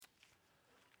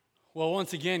Well,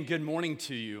 once again, good morning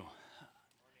to you.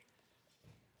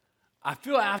 I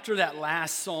feel after that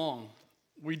last song,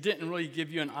 we didn't really give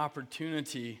you an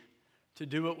opportunity to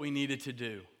do what we needed to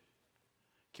do.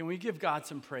 Can we give God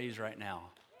some praise right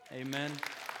now? Amen.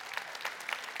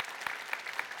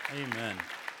 Amen.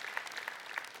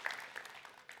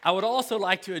 I would also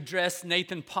like to address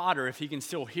Nathan Potter, if he can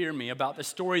still hear me, about the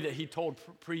story that he told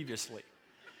previously.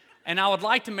 And I would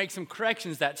like to make some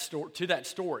corrections to that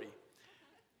story.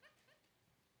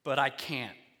 But I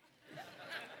can't.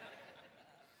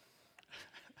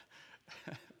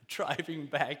 Driving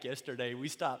back yesterday, we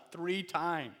stopped 3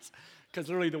 times because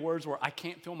literally the words were, "I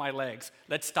can't feel my legs.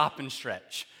 Let's stop and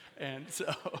stretch." And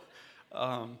so,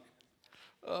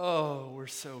 we're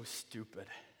so stupid.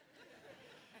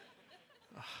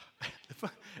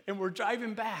 And we're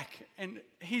driving back, and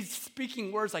he's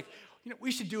speaking words like,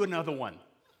 we should do another one.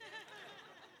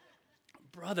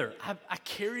 Brother, I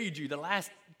carried you the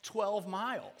last 12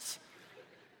 miles.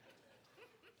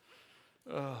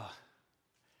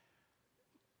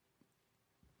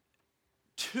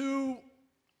 Two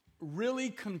really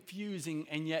confusing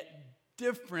and yet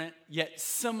different, yet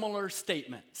similar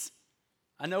statements.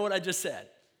 I know what I just said.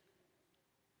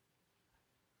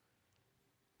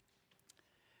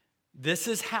 This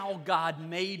is how God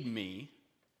made me.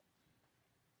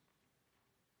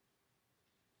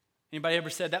 Anybody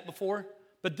ever said that before?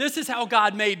 But this is how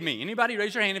God made me. Anybody?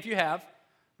 Raise your hand if you have.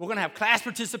 We're going to have class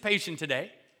participation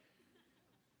today.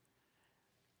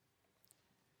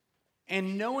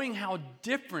 And knowing how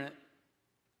different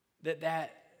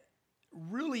that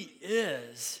really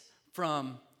is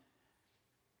from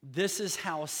this is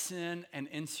how sin and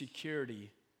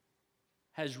insecurity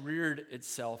has reared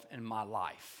itself in my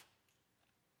life.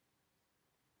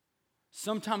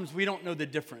 Sometimes we don't know the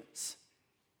difference.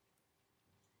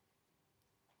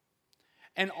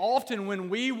 And often when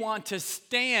we want to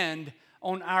stand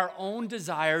on our own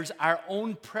desires, our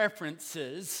own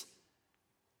preferences,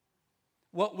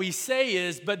 what we say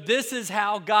is, but this is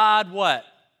how God what?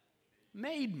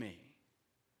 Made me.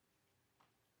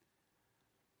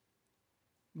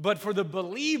 But for the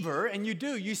believer, and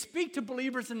you speak to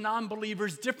believers and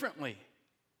non-believers differently.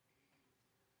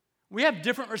 We have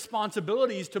different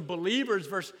responsibilities to believers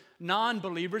versus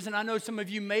non-believers, and I know some of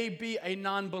you may be a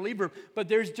non-believer, but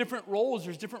there's different roles,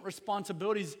 there's different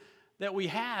responsibilities that we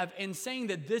have, and saying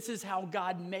that this is how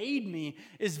God made me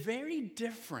is very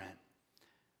different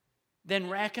than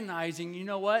recognizing, you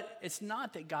know what? It's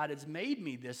not that God has made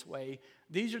me this way.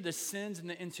 These are the sins and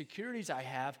the insecurities I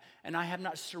have, and I have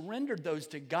not surrendered those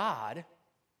to God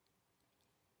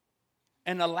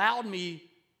and allowed me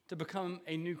to become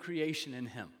a new creation in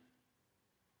Him.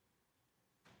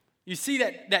 You see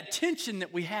that tension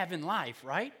that we have in life,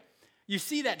 right? You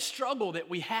see that struggle that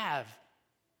we have.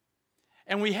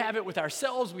 And we have it with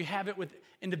ourselves, we have it with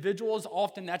individuals.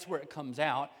 Often that's where it comes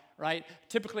out, right?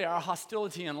 Typically our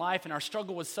hostility in life and our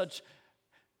struggle with such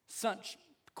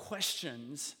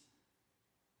questions,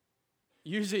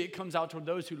 usually it comes out toward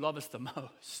those who love us the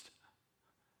most.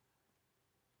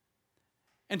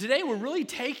 And today we're really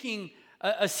taking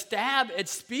a stab at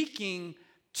speaking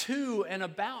to and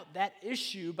about that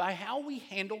issue by how we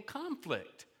handle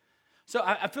conflict. So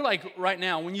I feel like right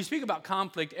now, when you speak about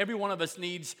conflict, every one of us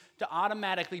needs to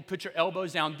automatically put your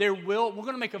elbows down. We're going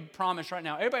to make a promise right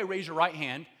now. Everybody raise your right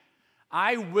hand.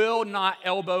 I will not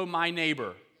elbow my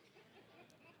neighbor.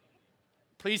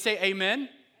 Please say amen.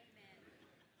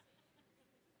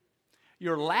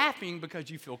 You're laughing because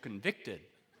you feel convicted.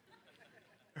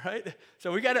 Right?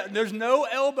 So there's no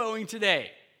elbowing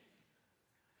today.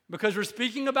 Because we're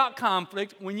speaking about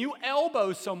conflict. When you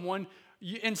elbow someone,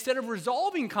 instead of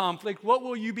resolving conflict, what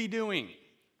will you be doing?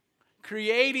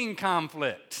 Creating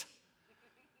conflict.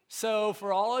 So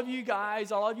for all of you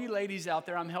guys, all of you ladies out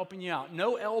there, I'm helping you out.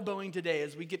 No elbowing today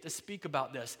as we get to speak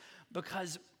about this,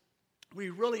 because we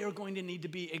really are going to need to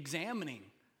be examining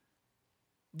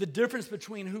the difference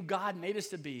between who God made us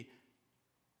to be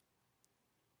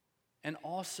and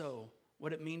also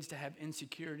what it means to have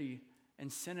insecurity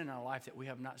and sin in our life that we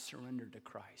have not surrendered to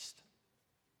Christ.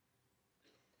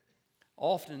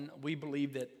 Often we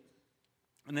believe that,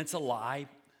 and it's a lie,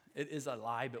 it is a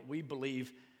lie, but we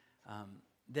believe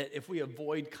that if we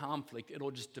avoid conflict,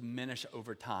 it'll just diminish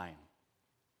over time.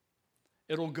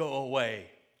 It'll go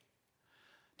away.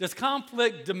 Does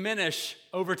conflict diminish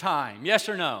over time? Yes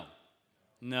or no?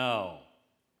 No.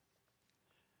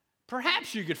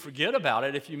 Perhaps you could forget about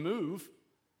it if you move.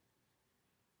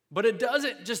 But it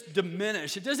doesn't just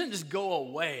diminish. It doesn't just go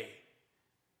away.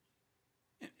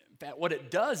 In fact, what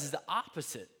it does is the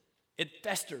opposite. It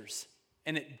festers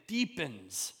and it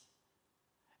deepens.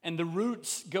 And the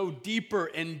roots go deeper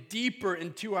and deeper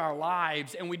into our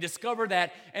lives. And we discover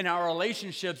that in our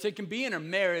relationships. It can be in a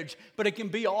marriage, but it can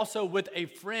be also with a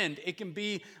friend. It can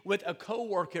be with a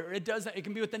coworker. It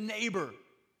can be with a neighbor.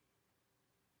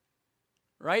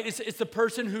 Right? It's the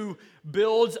person who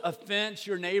builds a fence,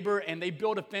 your neighbor, and they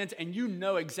build a fence, and you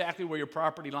know exactly where your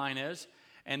property line is.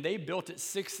 And they built it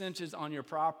 6 inches on your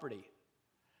property.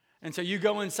 And so you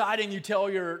go inside and you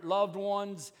tell your loved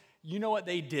ones, you know what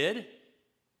they did?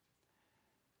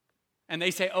 And they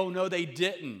say, oh, no, they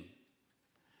didn't.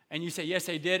 And you say, yes,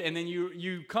 they did. And then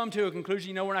you come to a conclusion,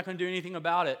 you know, we're not going to do anything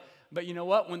about it. But you know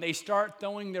what? When they start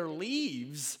throwing their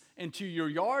leaves into your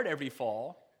yard every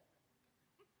fall,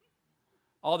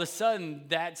 all of a sudden,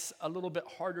 that's a little bit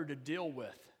harder to deal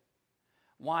with.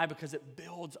 Why? Because it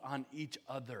builds on each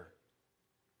other.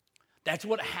 That's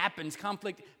what happens.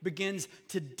 Conflict begins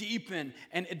to deepen,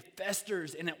 and it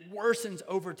festers, and it worsens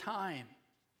over time.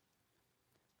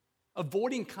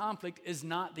 Avoiding conflict is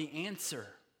not the answer.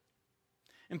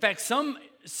 In fact,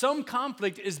 some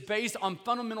conflict is based on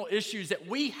fundamental issues that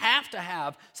we have to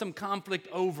have some conflict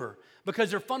over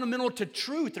because they're fundamental to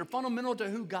truth. They're fundamental to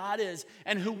who God is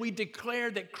and who we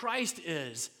declare that Christ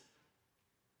is.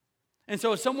 And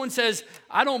so if someone says,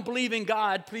 I don't believe in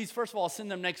God, please, first of all,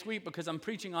 send them next week because I'm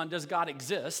preaching on does God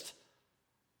exist?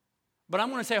 But I'm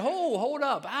going to say, oh, hold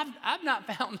up. I've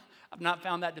not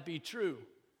found that to be true.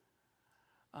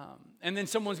 And then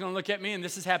someone's going to look at me, and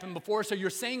this has happened before, so you're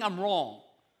saying I'm wrong.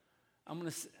 I'm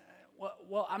going to say,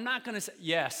 well, I'm not going to say,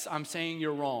 yes, I'm saying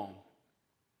you're wrong.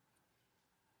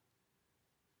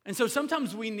 And so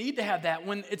sometimes we need to have that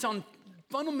when it's on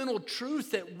fundamental truths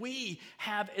that we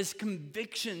have as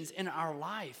convictions in our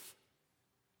life.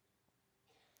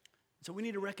 So we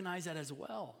need to recognize that as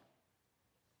well.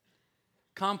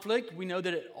 Conflict, we know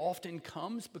that it often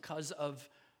comes because of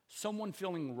someone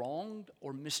feeling wronged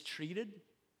or mistreated.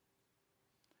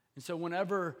 And so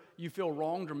whenever you feel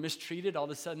wronged or mistreated, all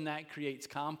of a sudden that creates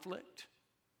conflict.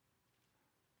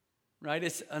 Right?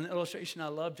 It's an illustration I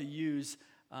love to use.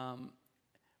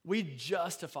 We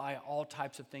justify all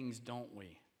types of things, don't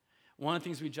we? One of the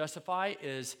things we justify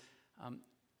is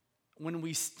when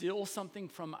we steal something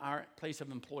from our place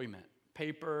of employment.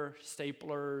 Paper,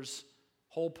 staplers,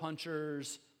 hole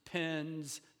punchers,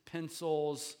 pens,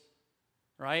 pencils,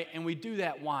 right? And we do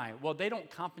that, why? Well, they don't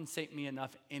compensate me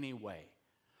enough anyway.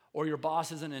 Or your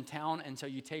boss isn't in town, and so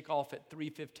you take off at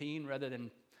 3:15 rather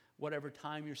than whatever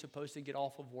time you're supposed to get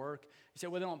off of work. You say,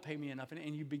 well, they don't pay me enough,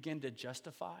 and you begin to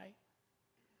justify.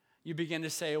 You begin to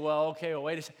say, well, okay, well,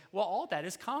 wait a second. Well, all that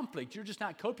is conflict. You're just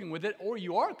not coping with it, or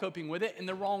you are coping with it in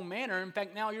the wrong manner. In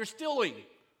fact, now you're stealing.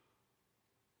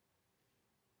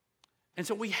 And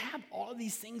so we have all of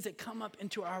these things that come up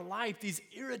into our life, these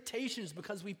irritations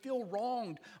because we feel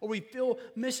wronged or we feel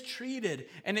mistreated.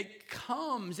 And it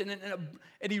comes and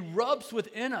it erupts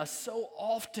within us so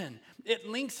often. It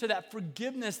links to that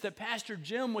forgiveness that Pastor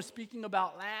Jim was speaking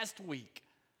about last week.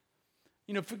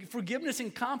 You know, forgiveness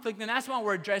and conflict, and that's why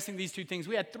we're addressing these two things.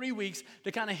 We had 3 weeks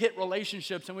to kind of hit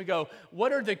relationships, and we go,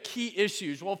 what are the key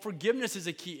issues? Well, forgiveness is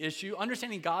a key issue.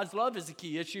 Understanding God's love is a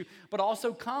key issue, but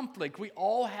also conflict. We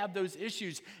all have those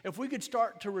issues. If we could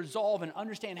start to resolve and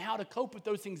understand how to cope with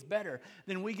those things better,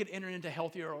 then we could enter into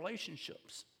healthier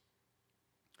relationships.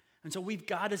 And so we've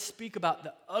got to speak about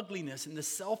the ugliness and the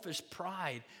selfish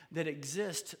pride that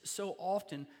exists so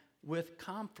often with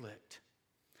conflict.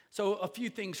 So a few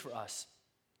things for us.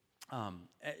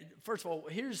 First of all,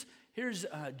 here's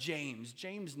James.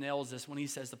 James nails this when he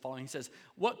says the following. He says,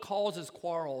 what causes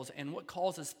quarrels and what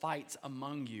causes fights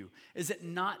among you? Is it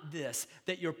not this,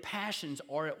 that your passions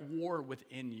are at war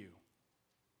within you?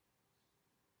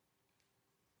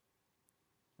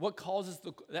 What causes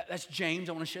that's James.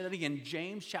 I want to share that again.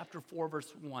 James chapter 4,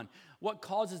 verse 1. What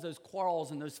causes those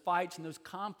quarrels and those fights and those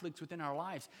conflicts within our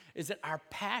lives is that our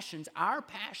passions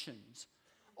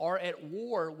are at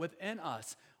war within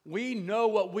us. We know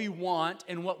what we want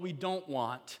and what we don't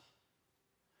want.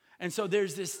 And so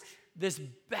there's this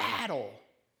battle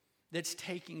that's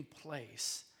taking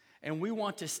place. And we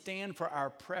want to stand for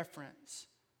our preference.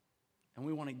 And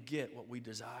we want to get what we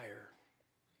desire.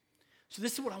 So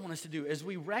this is what I want us to do, as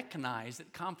we recognize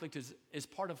that conflict is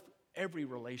part of every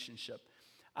relationship.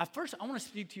 First, I want to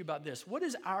speak to you about this. What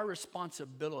is our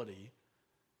responsibility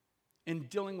in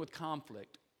dealing with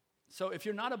conflict? So if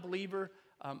you're not a believer,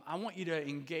 I want you to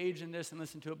engage in this and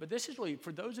listen to it. But this is really,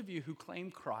 for those of you who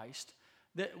claim Christ,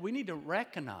 that we need to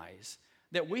recognize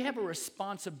that we have a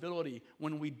responsibility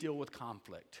when we deal with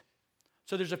conflict.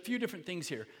 So there's a few different things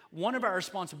here. One of our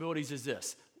responsibilities is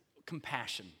this,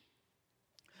 compassion.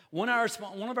 One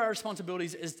of our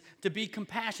responsibilities is to be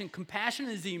compassionate. Compassion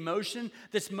is the emotion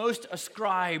that's most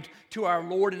ascribed to our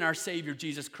Lord and our Savior,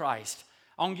 Jesus Christ.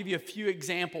 I want to give you a few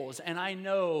examples, and I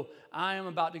know I am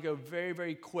about to go very,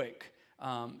 very quick.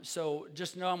 So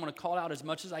just know I'm going to call out as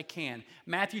much as I can.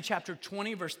 Matthew chapter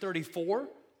 20, verse 34.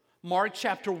 Mark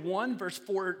chapter 1, verse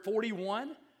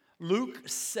 41. Luke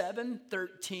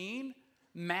 7:13.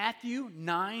 Matthew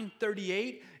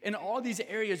 9:38. In all these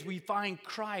areas, we find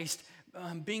Christ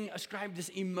being ascribed this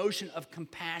emotion of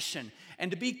compassion.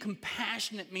 And to be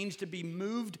compassionate means to be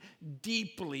moved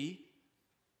deeply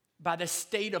by the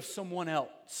state of someone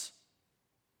else.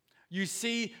 You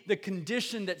see the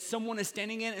condition that someone is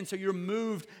standing in, and so you're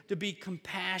moved to be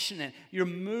compassionate. You're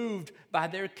moved by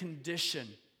their condition.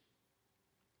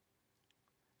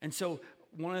 And so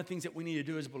one of the things that we need to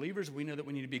do as believers, we know that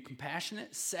we need to be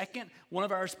compassionate. Second, one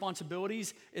of our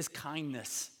responsibilities is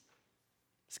kindness.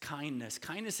 It's kindness.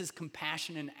 Kindness is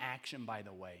compassion in action, by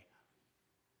the way.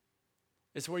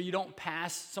 It's where you don't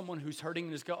pass someone who's hurting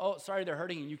and just go, oh, sorry, they're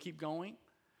hurting, and you keep going.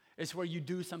 It's where you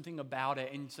do something about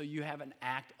it, and so you have an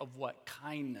act of what?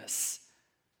 Kindness.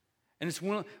 And it's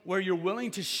where you're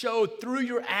willing to show through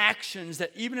your actions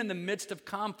that even in the midst of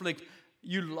conflict,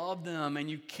 you love them and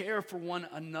you care for one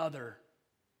another.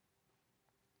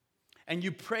 And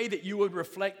you pray that you would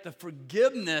reflect the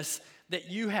forgiveness that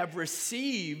you have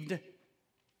received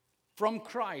from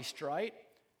Christ, right?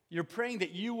 You're praying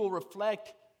that you will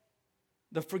reflect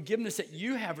the forgiveness that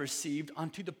you have received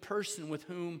onto the person with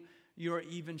whom you're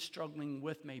even struggling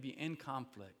with, maybe in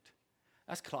conflict.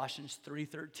 That's Colossians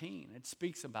 3:13. It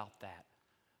speaks about that.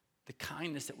 The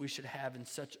kindness that we should have in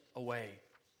such a way.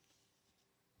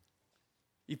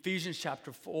 Ephesians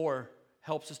chapter 4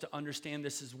 helps us to understand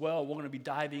this as well. We're going to be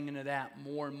diving into that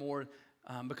more and more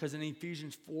because in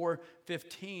Ephesians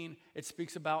 4:15, it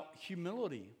speaks about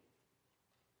humility.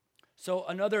 So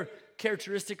another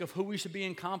characteristic of who we should be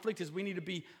in conflict is we need to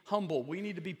be humble. We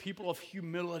need to be people of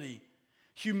humility.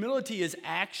 Humility is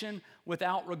action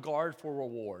without regard for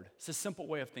reward. It's a simple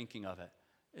way of thinking of it.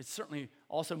 It's certainly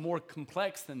also more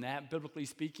complex than that, biblically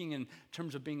speaking, in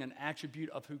terms of being an attribute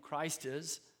of who Christ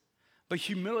is. But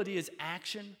humility is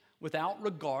action without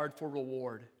regard for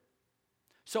reward.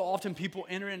 So often people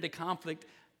enter into conflict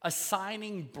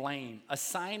assigning blame,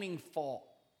 assigning fault.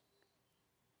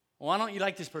 Why don't you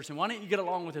like this person? Why don't you get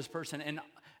along with this person?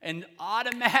 And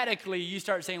automatically you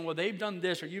start saying, well, they've done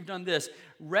this or you've done this,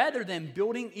 rather than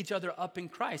building each other up in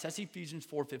Christ. That's Ephesians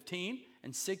 4:15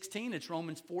 and 16. It's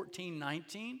Romans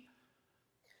 14:19.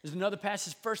 There's another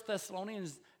passage, 1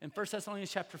 Thessalonians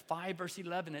chapter 5, verse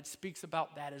 11. It speaks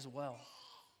about that as well.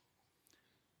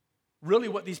 Really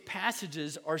what these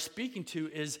passages are speaking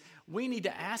to is we need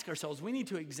to ask ourselves, we need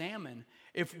to examine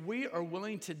if we are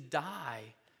willing to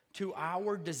die to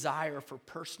our desire for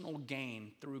personal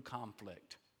gain through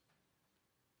conflict.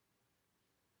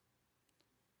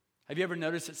 Have you ever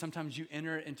noticed that sometimes you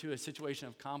enter into a situation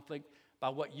of conflict by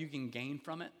what you can gain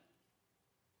from it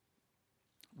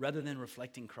rather than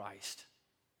reflecting Christ?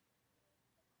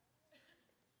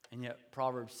 And yet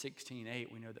Proverbs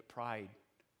 16:8, we know that pride,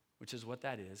 which is what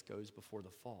that is, goes before the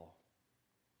fall.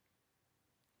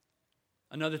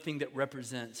 Another thing that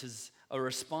represents is a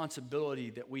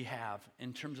responsibility that we have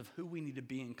in terms of who we need to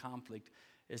be in conflict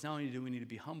is not only do we need to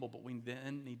be humble, but we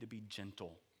then need to be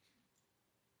gentle.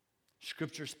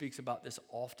 Scripture speaks about this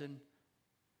often.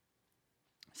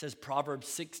 It says Proverbs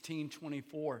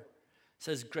 16:24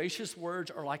 says, gracious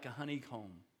words are like a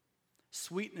honeycomb,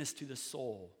 sweetness to the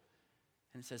soul,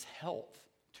 and it says health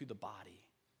to the body.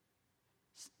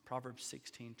 Proverbs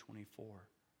 16:24.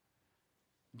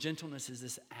 Gentleness is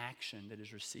this action that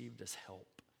is received as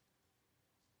help.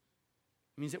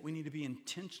 It means that we need to be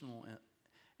intentional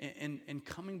in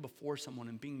coming before someone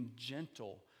and being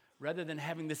gentle rather than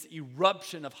having this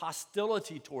eruption of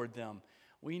hostility toward them.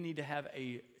 We need to have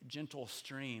a gentle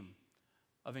stream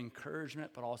of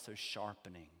encouragement, but also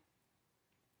sharpening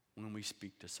when we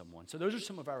speak to someone. So those are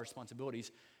some of our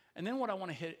responsibilities. And then what I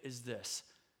want to hit is this.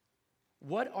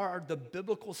 What are the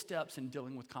biblical steps in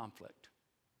dealing with conflict?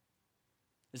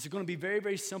 This is going to be very,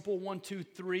 very simple. 1, 2,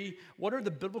 3. What are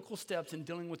the biblical steps in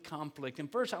dealing with conflict?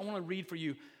 And first, I want to read for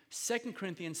you 2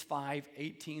 Corinthians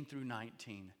 5:18 through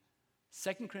 19.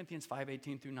 2 Corinthians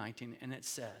 5:18 through 19, and it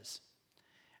says,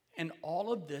 and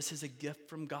all of this is a gift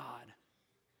from God,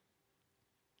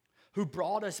 who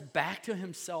brought us back to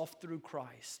himself through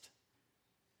Christ.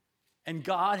 And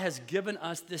God has given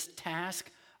us this task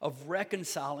of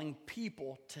reconciling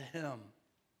people to him.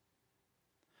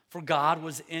 For God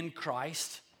was in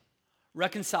Christ,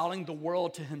 reconciling the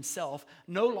world to himself,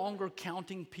 no longer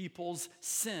counting people's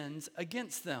sins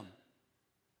against them.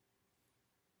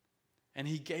 And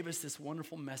he gave us this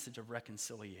wonderful message of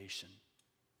reconciliation.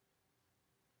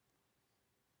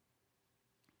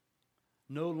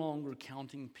 No longer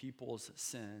counting people's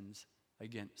sins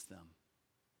against them.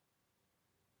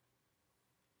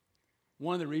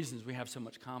 One of the reasons we have so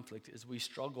much conflict is we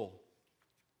struggle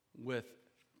with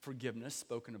forgiveness,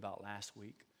 spoken about last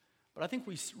week. But I think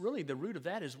the root of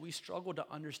that is we struggle to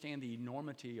understand the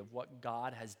enormity of what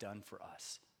God has done for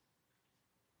us.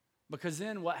 Because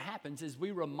then what happens is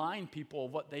we remind people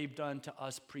of what they've done to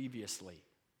us previously.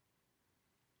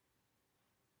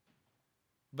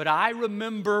 But I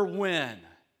remember when.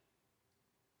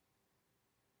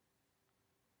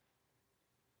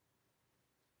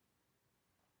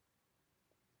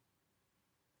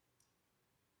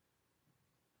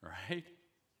 Right?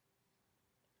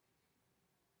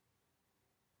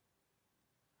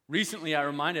 Recently,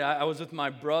 I was with my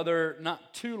brother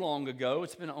not too long ago.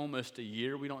 It's been almost a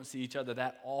year. We don't see each other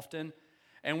that often.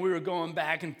 And we were going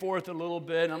back and forth a little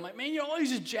bit. And I'm like, man, you're always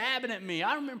just jabbing at me.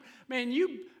 I remember when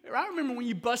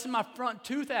you busted my front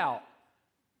tooth out.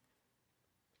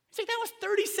 He's like, that was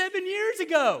 37 years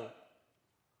ago.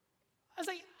 I was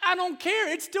like, I don't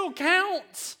care. It still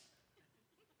counts.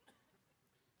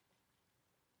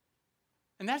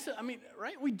 And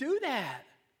right? We do that.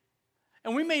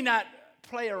 And we may not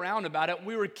play around about it.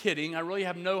 We were kidding. I really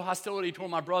have no hostility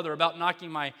toward my brother about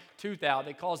knocking my tooth out.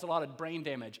 It caused a lot of brain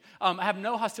damage. I have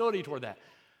no hostility toward that.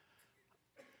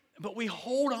 But we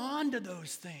hold on to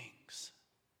those things.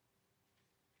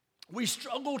 We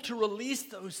struggle to release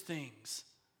those things.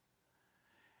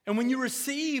 And when you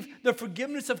receive the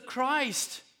forgiveness of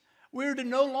Christ, we're to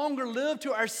no longer live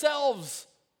to ourselves.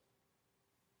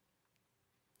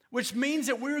 Which means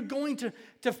that we're going to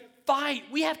fight.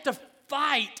 We have to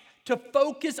fight to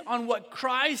focus on what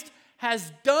Christ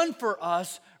has done for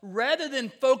us rather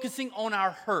than focusing on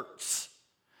our hurts.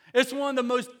 It's one of the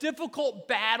most difficult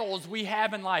battles we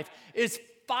have in life, is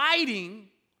fighting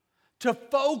to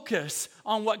focus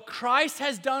on what Christ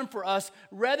has done for us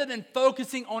rather than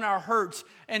focusing on our hurts.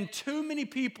 And too many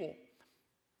people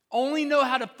only know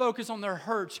how to focus on their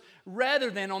hurts rather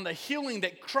than on the healing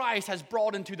that Christ has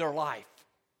brought into their life.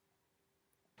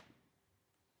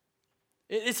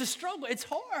 It's a struggle. It's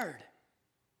hard.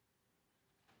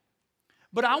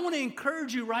 But I want to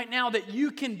encourage you right now that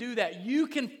you can do that. You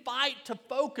can fight to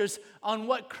focus on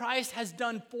what Christ has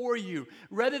done for you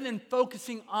rather than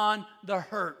focusing on the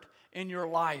hurt in your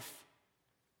life.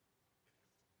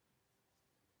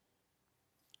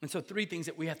 And so 3 things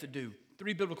that we have to do,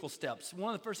 3 biblical steps.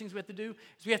 One of the first things we have to do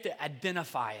is we have to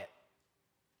identify it.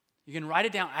 You can write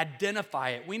it down,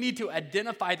 identify it. We need to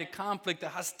identify the conflict, the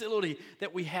hostility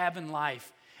that we have in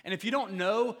life. And if you don't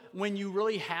know when you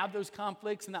really have those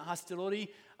conflicts and that hostility,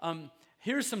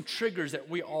 here's some triggers that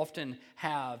we often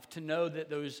have to know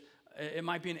that it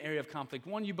might be an area of conflict.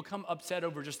 One, you become upset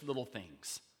over just little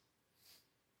things.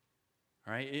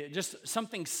 All right? Just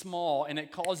something small, and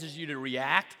it causes you to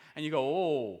react, and you go,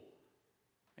 oh,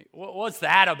 what's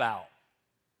that about?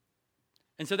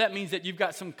 And so that means that you've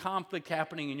got some conflict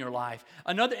happening in your life.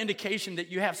 Another indication that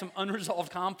you have some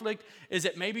unresolved conflict is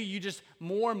that maybe you just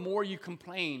more and more you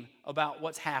complain about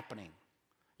what's happening.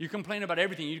 You complain about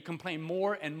everything. You complain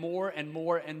more and more and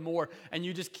more and more. And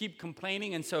you just keep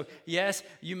complaining. And so, yes,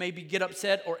 you maybe get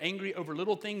upset or angry over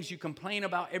little things. You complain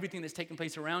about everything that's taking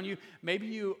place around you. Maybe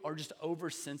you are just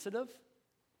oversensitive.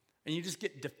 And you just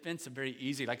get defensive very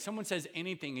easy. Like someone says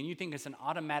anything and you think it's an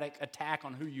automatic attack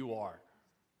on who you are.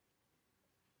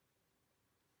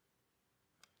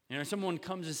 You know, someone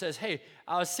comes and says, hey,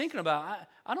 I was thinking about,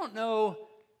 I don't know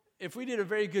if we did a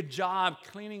very good job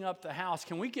cleaning up the house.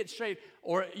 Can we get straight?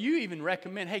 Or you even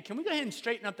recommend, hey, can we go ahead and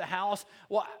straighten up the house?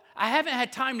 Well, I haven't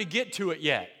had time to get to it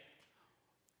yet.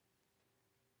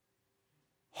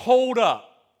 Hold up.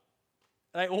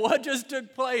 Like, what just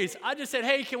took place? I just said,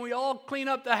 hey, can we all clean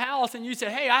up the house? And you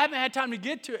said, hey, I haven't had time to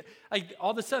get to it. Like,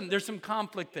 all of a sudden, there's some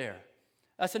conflict there.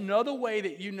 That's another way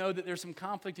that you know that there's some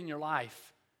conflict in your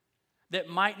life that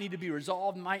might need to be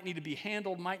resolved, might need to be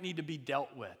handled, might need to be dealt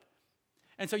with.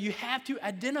 And so you have to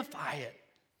identify it.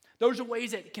 Those are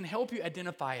ways that can help you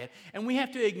identify it. And we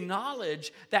have to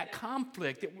acknowledge that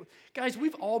conflict. Guys,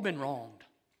 we've all been wronged.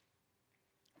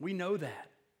 We know that.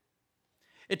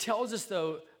 It tells us,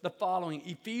 though, the following,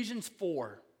 Ephesians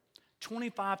 4,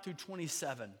 25 through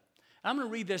 27. I'm going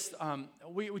to read this.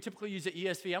 We typically use the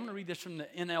ESV. I'm going to read this from the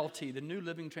NLT, the New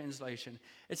Living Translation.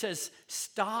 It says,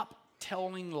 stop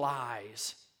telling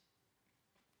lies.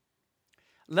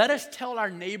 Let us tell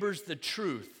our neighbors the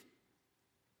truth.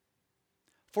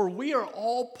 For we are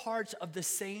all parts of the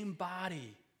same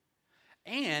body.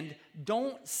 And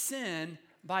don't sin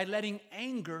by letting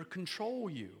anger control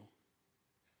you.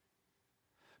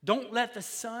 Don't let the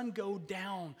sun go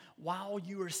down while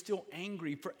you are still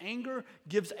angry. For anger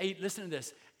gives listen to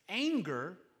this,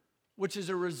 anger, which is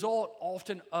a result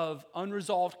often of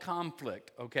unresolved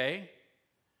conflict, okay?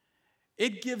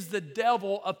 It gives the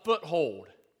devil a foothold.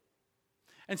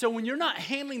 And so when you're not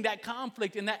handling that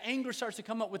conflict and that anger starts to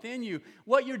come up within you,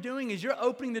 what you're doing is you're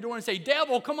opening the door and say,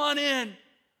 devil, come on in.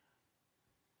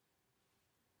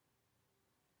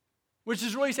 Which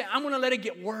is really saying, I'm going to let it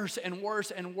get worse and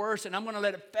worse and worse, and I'm going to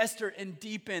let it fester and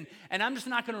deepen, and I'm just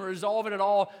not going to resolve it at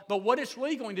all. But what it's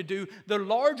really going to do, the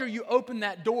larger you open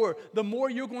that door, the more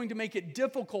you're going to make it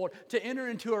difficult to enter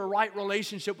into a right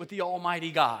relationship with the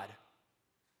Almighty God.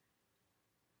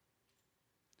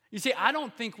 You see, I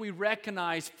don't think we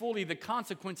recognize fully the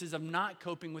consequences of not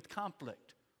coping with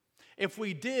conflict. If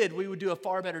we did, we would do a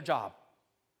far better job.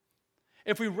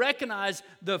 If we recognize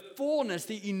the fullness,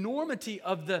 the enormity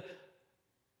of the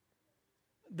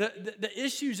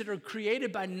issues that are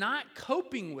created by not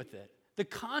coping with it, the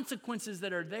consequences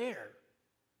that are there,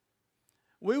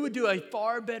 we would do a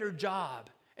far better job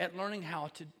at learning how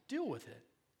to deal with it.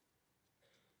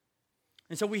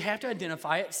 And so we have to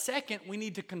identify it. Second, we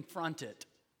need to confront it.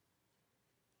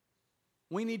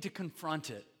 We need to confront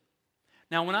it.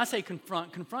 Now, when I say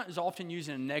confront is often used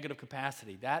in a negative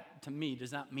capacity. That, to me,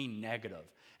 does not mean negative.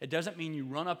 It doesn't mean you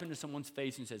run up into someone's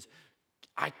face and says,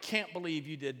 I can't believe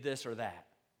you did this or that.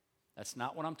 That's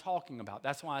not what I'm talking about.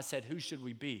 That's why I said, who should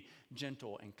we be?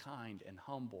 Gentle and kind and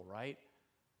humble, right?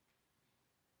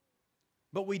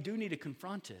 But we do need to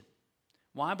confront it.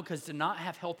 Why? Because to not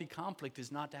have healthy conflict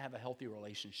is not to have a healthy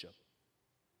relationship.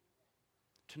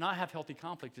 To not have healthy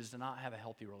conflict is to not have a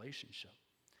healthy relationship.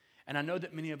 And I know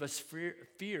that many of us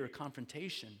fear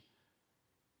confrontation,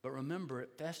 but remember, it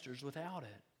festers without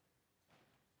it.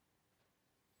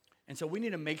 And so we need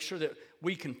to make sure that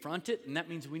we confront it, and that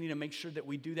means we need to make sure that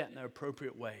we do that in the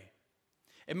appropriate way.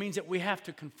 It means that we have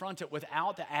to confront it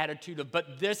without the attitude of,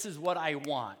 but this is what I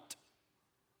want.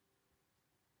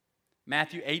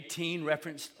 Matthew 18,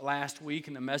 referenced last week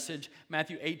in the message,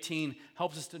 Matthew 18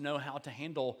 helps us to know how to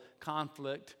handle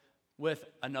conflict with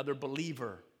another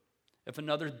believer. If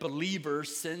another believer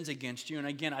sins against you, and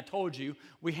again, I told you,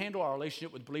 we handle our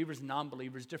relationship with believers and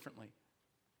non-believers differently.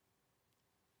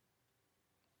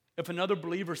 If another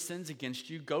believer sins against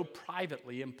you, go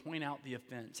privately and point out the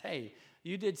offense. Hey,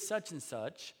 you did such and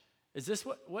such. Is this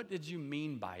what did you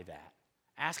mean by that?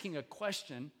 Asking a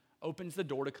question opens the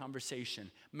door to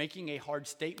conversation. Making a hard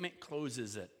statement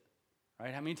closes it.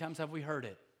 Right? How many times have we heard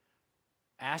it?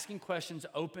 Asking questions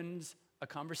opens a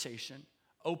conversation,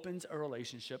 opens a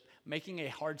relationship. Making a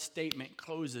hard statement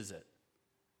closes it.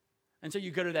 And so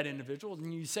you go to that individual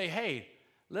and you say, hey,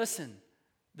 listen,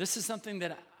 this is something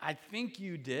that I think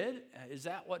you did. Is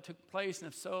that what took place? And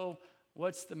if so,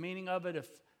 what's the meaning of it?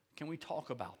 Can we talk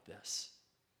about this?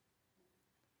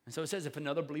 And so it says, if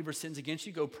another believer sins against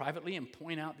you, go privately and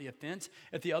point out the offense.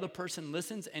 If the other person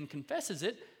listens and confesses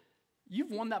it,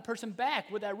 you've won that person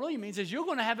back. What that really means is you're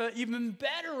going to have an even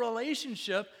better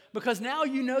relationship because now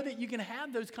you know that you can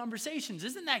have those conversations.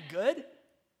 Isn't that good?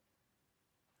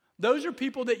 Those are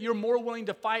people that you're more willing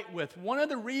to fight with. One of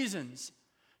the reasons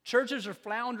churches are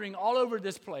floundering all over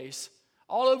this place,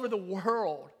 all over the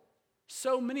world,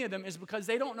 so many of them, is because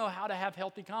they don't know how to have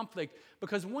healthy conflict.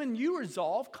 Because when you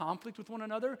resolve conflict with one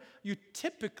another, you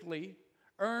typically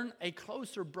earn a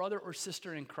closer brother or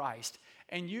sister in Christ,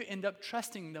 and you end up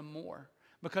trusting them more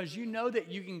because you know that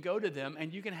you can go to them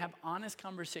and you can have honest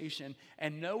conversation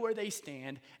and know where they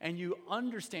stand, and you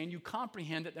understand, you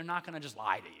comprehend that they're not going to just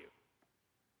lie to you.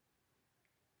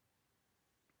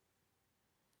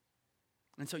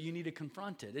 And so you need to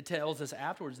confront it. It tells us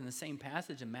afterwards in the same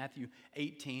passage in Matthew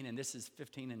 18, and this is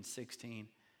 15 and 16.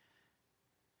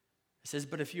 It says,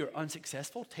 but if you're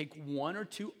unsuccessful, take one or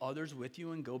two others with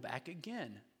you and go back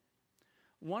again.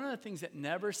 One of the things that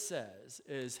never says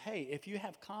is, hey, if you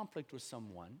have conflict with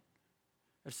someone,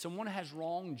 if someone has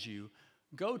wronged you,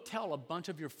 go tell a bunch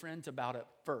of your friends about it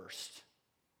first,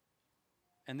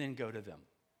 and then go to them.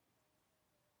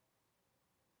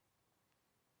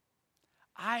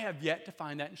 I have yet to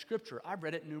find that in Scripture. I've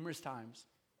read it numerous times.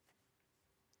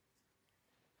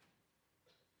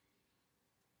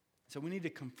 So we need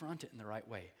to confront it in the right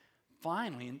way.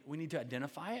 Finally, we need to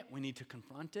identify it. We need to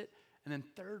confront it. And then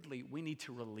thirdly, we need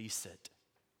to release it.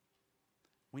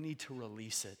 We need to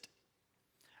release it.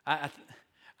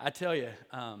 I tell you,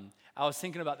 I was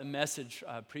thinking about the message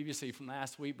previously from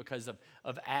last week because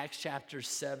of Acts chapter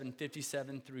 7,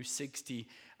 57 through 60.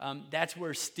 That's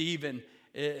where Stephen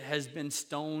has been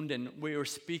stoned, and we were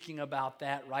speaking about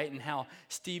that, right? And how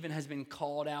Stephen has been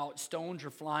called out. Stones are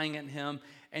flying at him.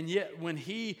 And yet when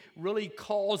he really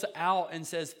calls out and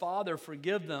says, Father,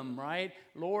 forgive them, right?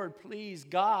 Lord, please,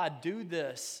 God, do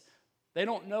this. They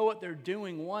don't know what they're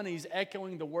doing. One, he's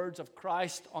echoing the words of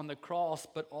Christ on the cross,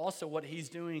 but also what he's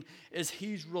doing is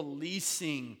he's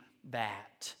releasing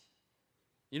that.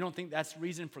 You don't think that's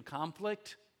reason for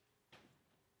conflict?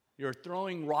 You're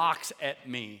throwing rocks at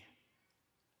me.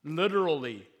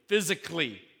 Literally,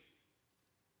 physically.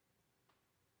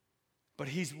 But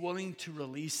he's willing to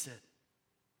release it.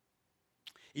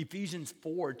 Ephesians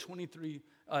 4, 20 through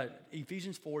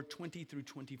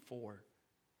 24.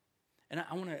 And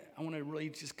I want to really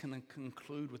just kind of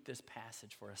conclude with this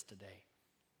passage for us today.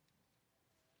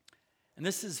 And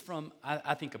this is from,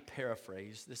 I think, a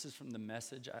paraphrase. This is from the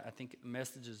Message. I think the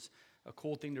Message is a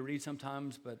cool thing to read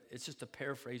sometimes, but it's just a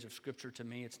paraphrase of Scripture to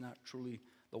me. It's not truly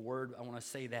the word. I want to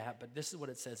say that, but this is what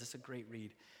it says. It's a great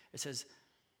read. It says,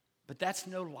 but that's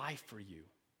no life for you.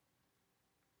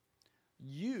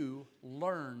 You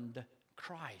learned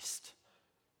Christ.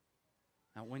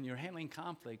 Now, when you're handling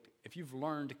conflict, if you've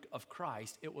learned of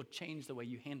Christ, it will change the way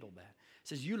you handle that. It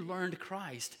says, you learned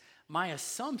Christ. My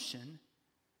assumption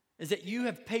is that you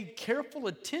have paid careful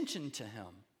attention to him,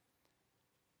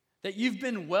 that you've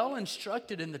been well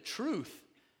instructed in the truth,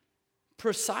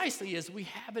 precisely as we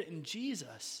have it in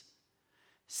Jesus.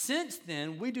 Since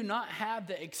then, we do not have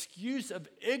the excuse of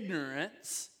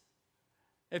ignorance.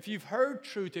 If you've heard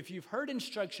truth, if you've heard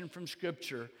instruction from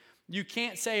Scripture, you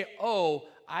can't say, oh,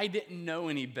 I didn't know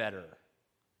any better.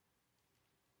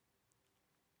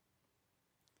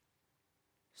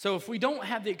 So if we don't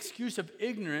have the excuse of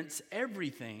ignorance,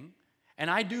 everything, and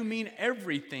I do mean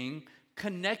everything,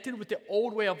 connected with the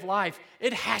old way of life,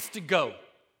 it has to go.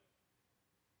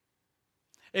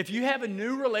 If you have a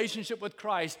new relationship with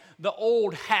Christ, the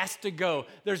old has to go.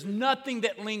 There's nothing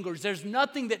that lingers. There's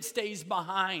nothing that stays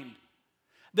behind.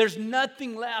 There's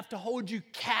nothing left to hold you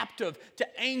captive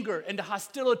to anger and to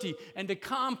hostility and to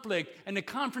conflict and to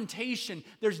confrontation.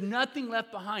 There's nothing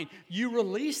left behind. You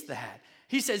release that.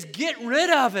 He says, get rid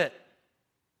of it.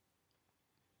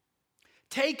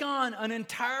 Take on an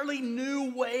entirely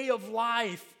new way of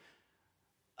life,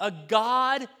 a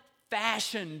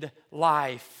God-fashioned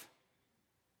life,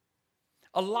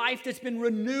 a life that's been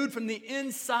renewed from the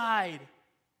inside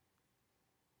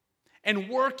and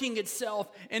working itself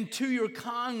into your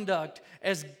conduct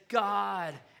as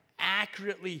God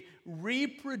accurately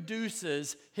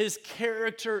reproduces his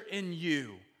character in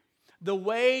you. The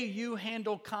way you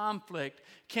handle conflict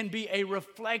can be a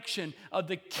reflection of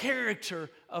the character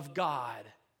of God.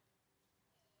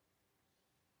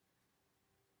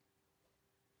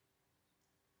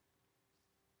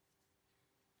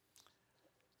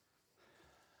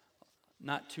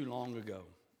 Not too long ago,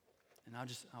 and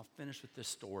I'll finish with this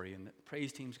story, and the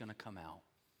praise team's going to come out.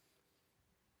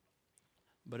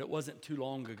 But it wasn't too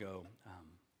long ago.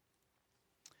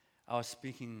 I was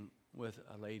speaking with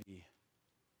a lady,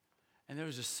 and there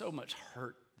was just so much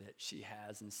hurt that she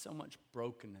has and so much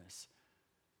brokenness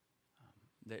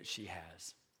that she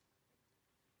has.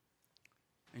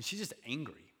 And she's just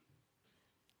angry.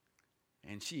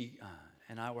 And she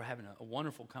and I were having a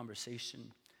wonderful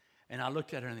conversation, and I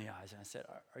looked at her in the eyes, and I said,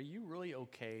 are you really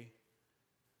okay?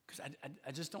 Because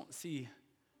I just don't see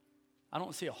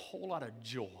a whole lot of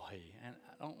joy, and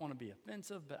I don't want to be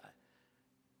offensive, but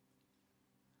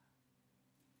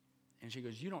and she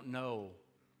goes, you don't know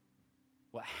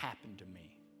what happened to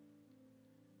me.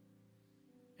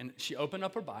 And she opened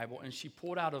up her Bible, and she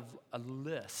pulled out a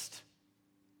list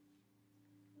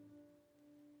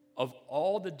of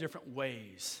all the different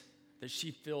ways that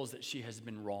she feels that she has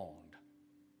been wronged.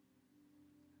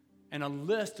 And a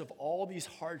list of all these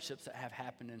hardships that have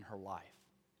happened in her life.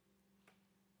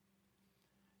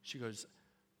 She goes,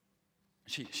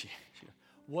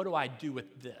 what do I do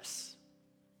with this?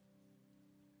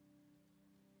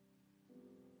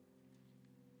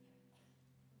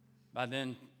 By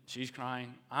then, she's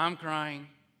crying, I'm crying.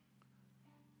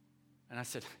 And I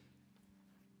said,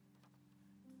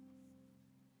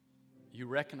 you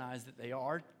recognize that they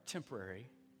are temporary.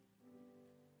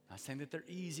 Not saying that they're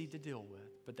easy to deal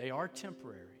with, but they are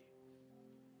temporary.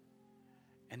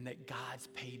 And that God's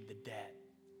paid the debt.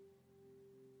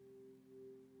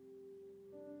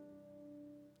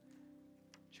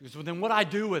 She goes, well, then what do I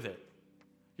do with it?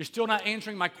 You're still not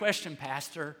answering my question,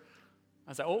 Pastor.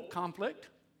 I said, oh, conflict.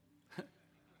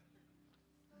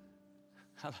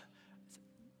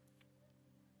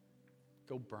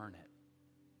 Go burn it.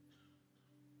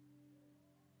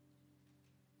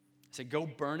 I said, go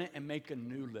burn it and make a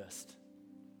new list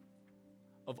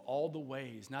of all the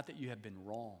ways, not that you have been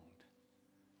wronged,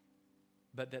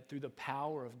 but that through the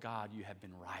power of God you have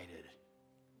been righted.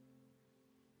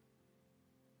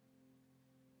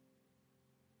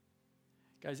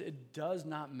 Guys, it does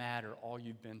not matter all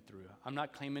you've been through. I'm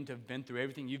not claiming to have been through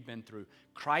everything you've been through.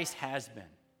 Christ has been.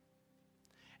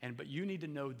 But you need to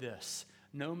know this.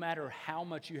 No matter how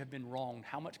much you have been wronged,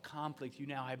 how much conflict you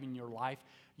now have in your life,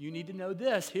 you need to know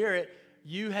this. Hear it.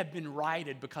 You have been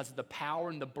righted because of the power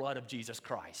and the blood of Jesus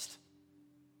Christ.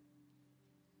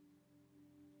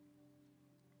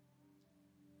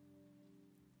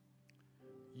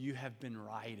 You have been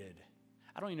righted.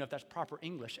 I don't even know if that's proper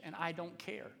English, and I don't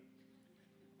care.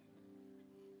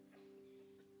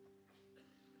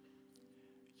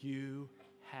 You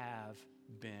have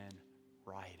been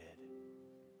righted.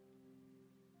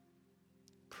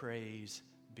 Praise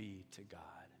be to God.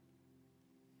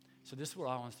 So this is what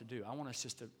I want us to do. I want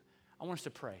us to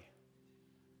pray.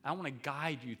 I want to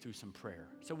guide you through some prayer.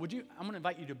 So I'm going to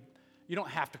invite you to, you don't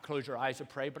have to close your eyes to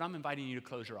pray, but I'm inviting you to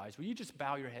close your eyes. Will you just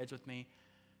bow your heads with me?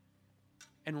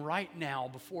 And right now,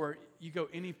 before you go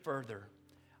any further,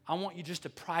 I want you just to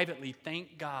privately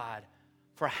thank God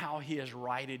for how he has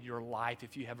righted your life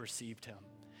if you have received him.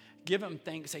 Give him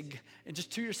thanks. And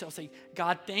just to yourself say,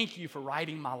 God, thank you for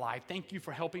righting my life. Thank you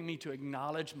for helping me to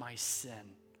acknowledge my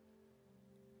sin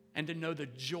and to know the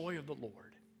joy of the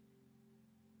Lord.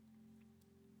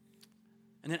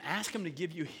 And then ask him to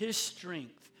give you his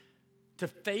strength to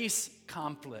face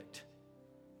conflict.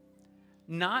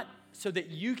 Not so that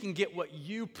you can get what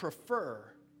you prefer,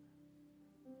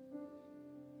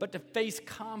 but to face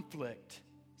conflict.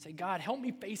 Say, God, help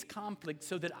me face conflict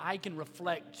so that I can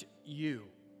reflect you,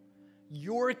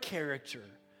 your character,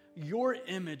 your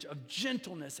image of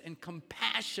gentleness and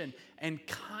compassion and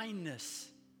kindness.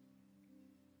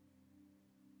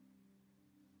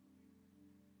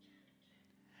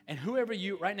 And whoever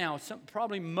you, right now,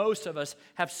 probably most of us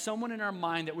have someone in our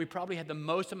mind that we probably had the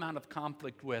most amount of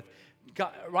conflict with.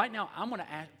 God, right now, I'm going to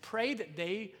pray that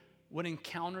they would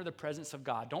encounter the presence of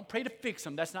God. Don't pray to fix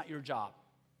them. That's not your job.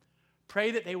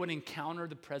 Pray that they would encounter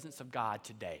the presence of God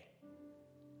today.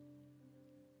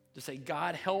 To say,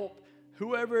 God, help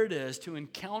whoever it is to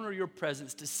encounter your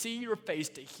presence, to see your face,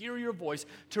 to hear your voice,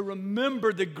 to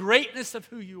remember the greatness of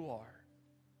who you are.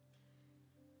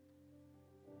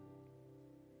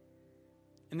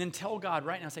 And then tell God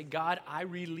right now, say, God, I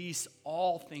release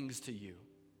all things to you.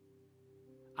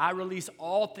 I release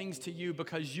all things to you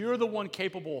because you're the one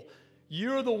capable.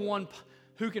 You're the one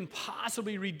who can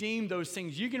possibly redeem those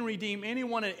things. You can redeem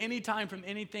anyone at any time from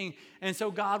anything. And so,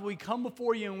 God, we come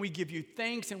before you and we give you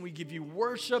thanks and we give you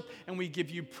worship and we give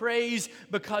you praise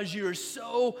because you are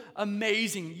so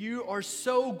amazing. You are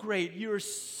so great. You are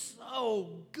so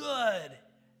good.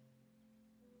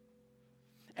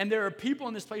 And there are people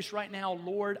in this place right now,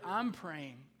 Lord, I'm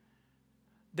praying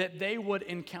that they would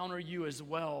encounter you as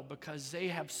well because they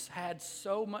have had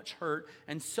so much hurt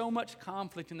and so much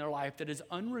conflict in their life that is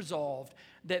unresolved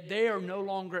that they are no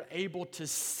longer able to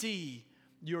see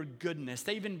your goodness.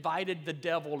 They've invited the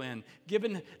devil in.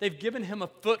 They've given him a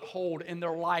foothold in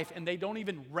their life and they don't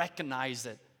even recognize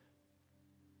it.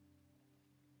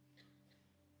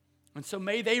 And so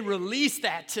may they release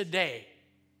that today.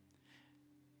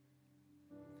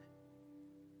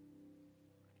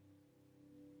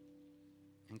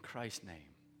 In Christ's name,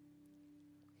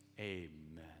 amen.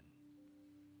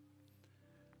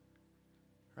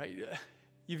 Right?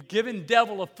 You've given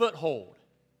devil a foothold.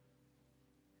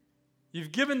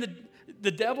 You've given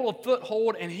the devil a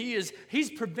foothold, and he's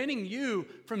preventing you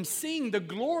from seeing the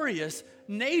glorious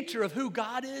nature of who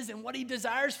God is and what he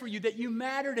desires for you, that you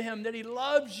matter to him, that he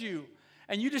loves you.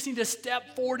 And you just need to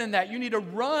step forward in that. You need to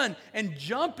run and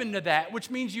jump into that, which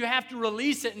means you have to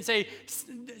release it and say,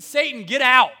 Satan, get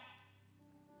out.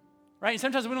 Right? And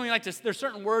sometimes we don't even like to, there's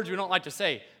certain words we don't like to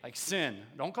say, like sin.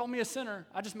 Don't call me a sinner.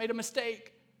 I just made a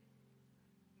mistake.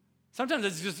 Sometimes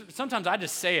I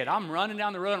just say it. I'm running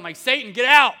down the road. I'm like, Satan, get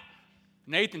out.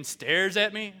 Nathan stares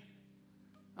at me.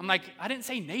 I'm like, I didn't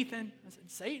say Nathan. I said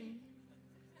Satan.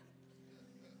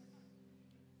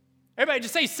 Everybody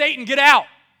just say, Satan, get out.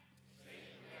 Satan,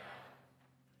 get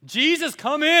out. Jesus,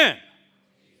 come in.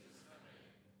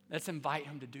 Let's invite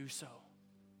him to do so.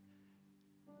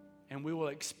 And we will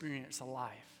experience a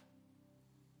life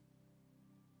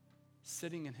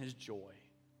sitting in his joy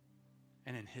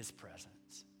and in his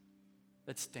presence.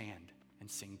 Let's stand and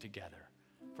sing together,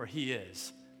 for he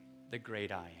is the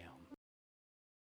great I am.